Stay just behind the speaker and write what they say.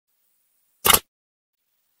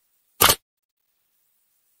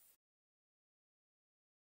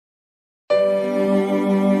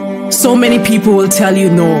So many people will tell you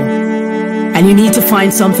no, and you need to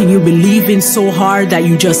find something you believe in so hard that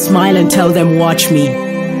you just smile and tell them, watch me.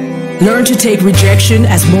 Learn to take rejection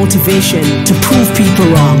as motivation to prove people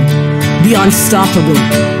wrong. Be unstoppable.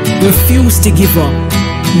 Refuse to give up,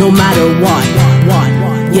 no matter what.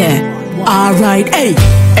 Yeah, alright, hey.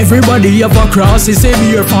 Everybody have a cross, is a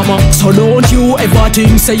beer farmer. So don't you ever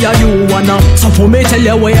think say you wanna. So for me tell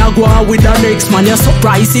you where I go with the next man. You're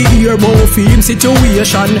surprised to hear about film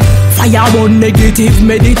situation. Fire on negative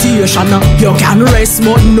meditation. You can rest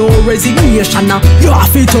but no resignation. You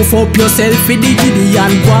have to tough up yourself for the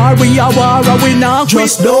Gideon. Warrior, winner.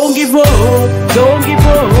 Just don't give up, don't give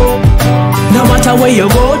up. No matter where you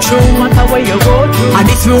go through, and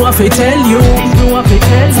this me want to tell you,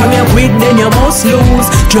 from your quit then you must lose.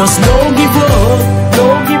 Just don't give up,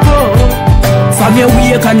 don't give up. From your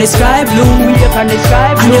wake and the sky blue,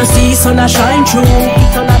 and you see sun a shine through.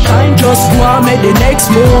 Just go and make the next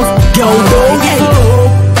move. Yo, don't give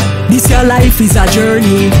up. This your life is a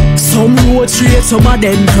journey. Some roads straight, some of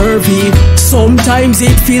them curvy. Sometimes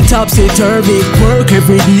it feels topsy-turvy. Work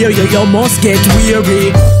every day, you must get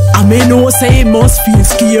weary. I may know say it must feel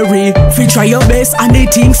scary. If you try your best and the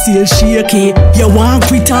thing still shaky, you want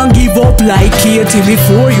quit and give up like Katie.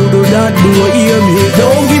 Before you do that, do hear me.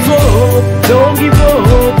 Don't give up, don't give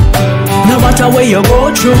up. No matter where you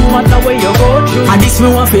go through, and this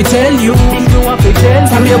me want to tell you,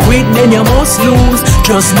 from your quit then you must lose.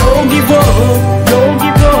 Just don't give up, don't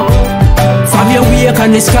give up. From your wake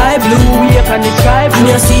and the sky blue, and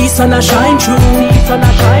you see sun a shine through.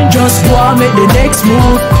 Just go and make the next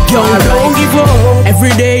move. Yo, don't give up.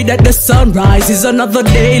 Every day that the sun rises, another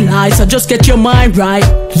daylight. So just get your mind right.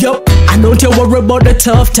 Yup, and don't you worry about the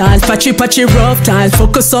tough times, patchy rough times.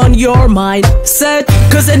 Focus on your mind set,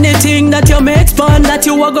 cause anything that you make fun, that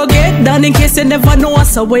you are gonna get done, in case you never know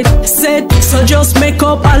what's a way set. So just make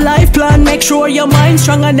up a life plan, make sure your mind's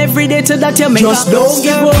strong, and every day to that you make. Just don't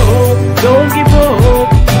give up, don't give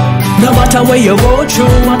up. No matter where you go through,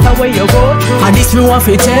 and this me want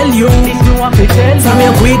to tell you, from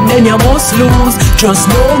your quit then you must lose. Just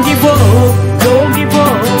don't give up, don't give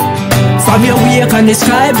up. From your wake and the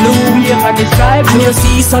sky blue, and you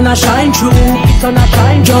see sun a shine through.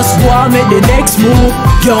 Just go and make the next move.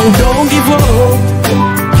 Yo, don't give up.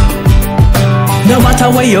 No matter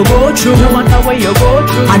where you go through,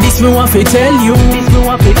 and this me want to tell you,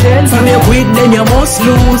 from your quit then you must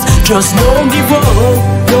lose. Just don't give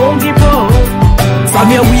up, don't give up. From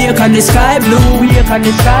your wake and the sky blue,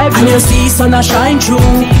 and you see sun a shine through.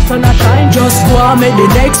 Just go and make the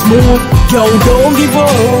next move. Yo, don't give up,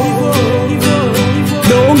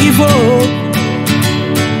 don't give up,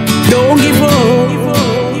 don't give up,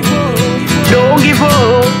 don't give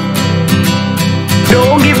up,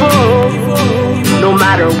 don't give up. No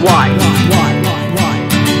matter what.